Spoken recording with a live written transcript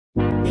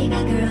Baby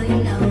girl,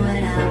 you know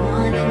what I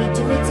want. Let me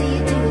do it to you,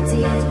 do it to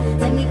you.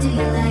 Let me do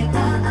you like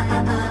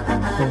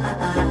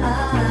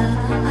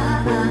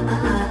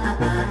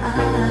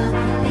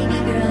Baby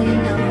girl, you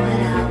know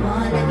what I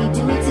want. Let me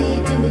do it to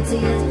you, do it to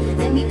you.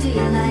 Let me do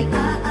you like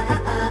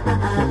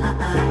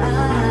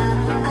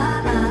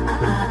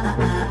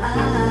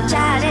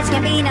Childish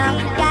Gambino,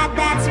 got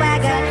that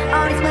swagger.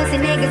 All these pussy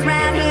niggas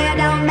round here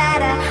don't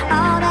matter.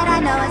 All that I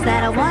know is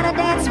that I wanna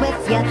dance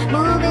with ya.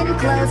 Moving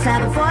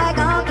closer before I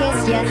gon'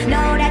 kiss ya.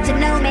 Know that you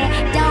know me,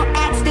 don't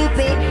act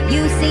stupid.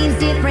 You seems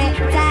different,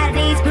 tired of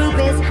these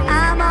groupies.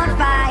 I'm on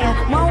fire,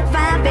 won't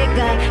find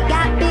bigger.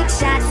 Got big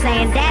shots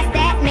saying that's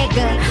that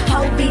nigga.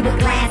 Hopey with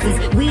glasses,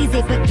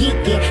 wheezy but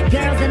geeky.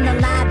 Girls in the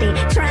lobby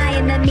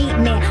trying to meet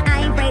me.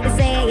 I ain't afraid to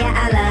say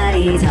yeah, I love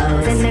these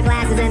hoes. In the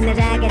glasses and the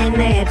jacket and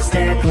the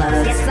hipster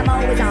clothes. Guess I'm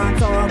always on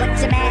tour, what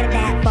you mad at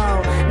that for?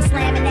 I'm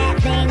slamming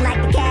that thing like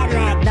the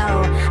Cadillac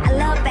though. I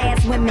love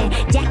fast women,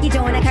 Jackie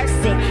Joyner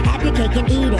curse it. Have your cake and eat it.